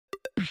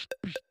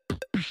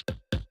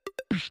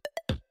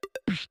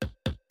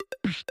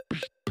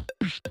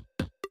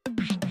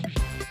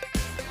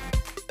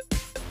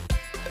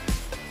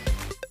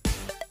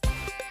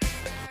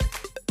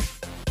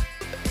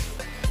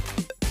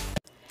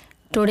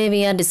Today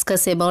we are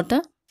discussing about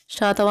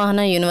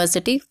Satavahana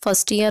University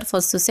first year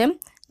first sem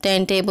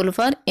timetable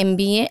for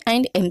MBA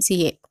and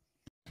MCA.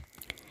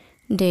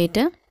 Date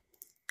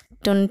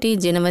 20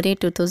 January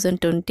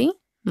 2020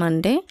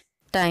 Monday.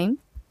 Time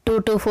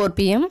 2 to 4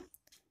 p.m.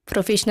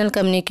 Professional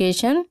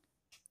communication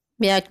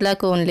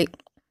backlog only.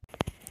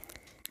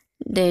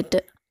 Date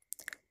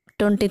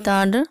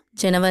 23rd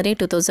January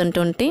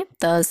 2020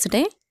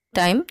 Thursday.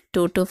 Time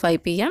 2 to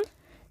 5 p.m.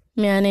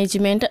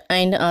 Management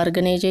and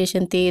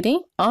organization theory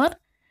or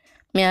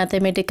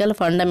mathematical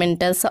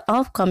fundamentals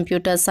of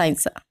computer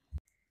science.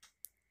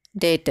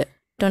 Date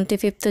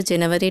 25th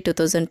January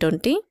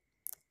 2020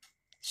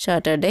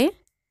 Saturday.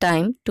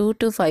 Time 2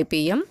 to 5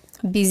 p.m.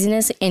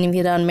 Business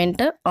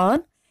environment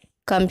or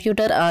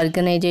computer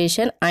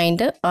organization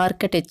and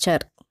architecture.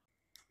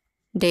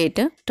 Date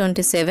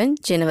 27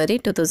 January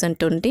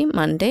 2020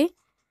 Monday.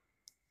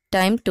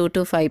 Time 2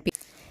 to 5 p.m.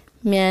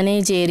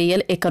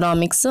 Managerial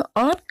economics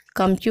or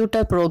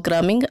computer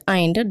programming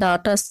and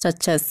data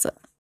structures.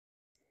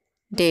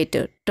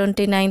 Date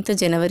 29th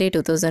January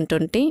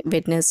 2020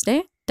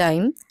 Wednesday.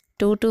 Time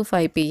 2 to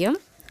 5 p.m.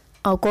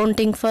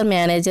 Accounting for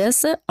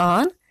managers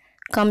on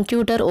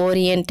computer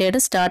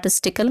oriented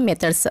statistical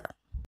methods.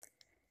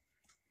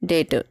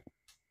 Date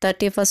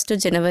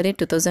 31st January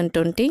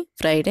 2020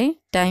 Friday.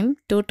 Time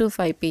 2 to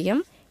 5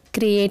 p.m.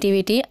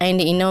 Creativity and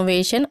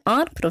innovation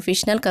or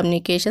professional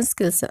communication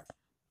skills.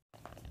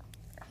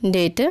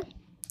 Date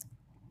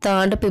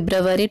 3rd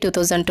February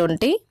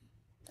 2020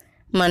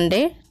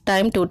 Monday.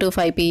 Time 2 to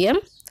 5 p.m.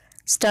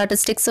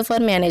 Statistics for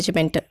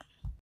management.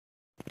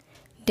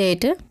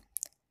 Date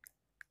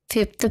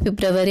 5th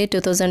February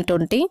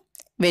 2020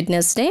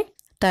 Wednesday.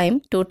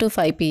 Time 2 to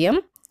 5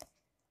 p.m.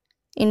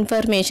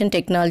 Information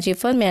technology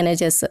for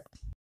managers.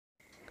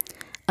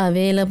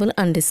 Available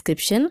on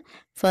description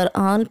for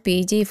all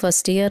PG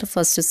first year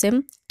first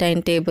sem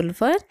timetable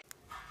for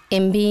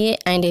MBA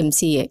and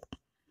MCA.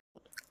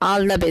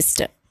 All the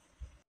best.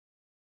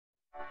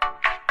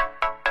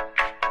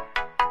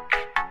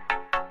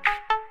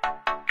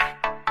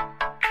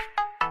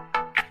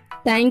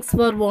 Thanks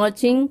for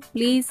watching.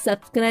 Please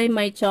subscribe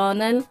my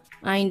channel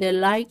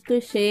and like,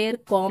 share,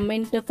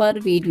 comment for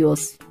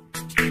videos.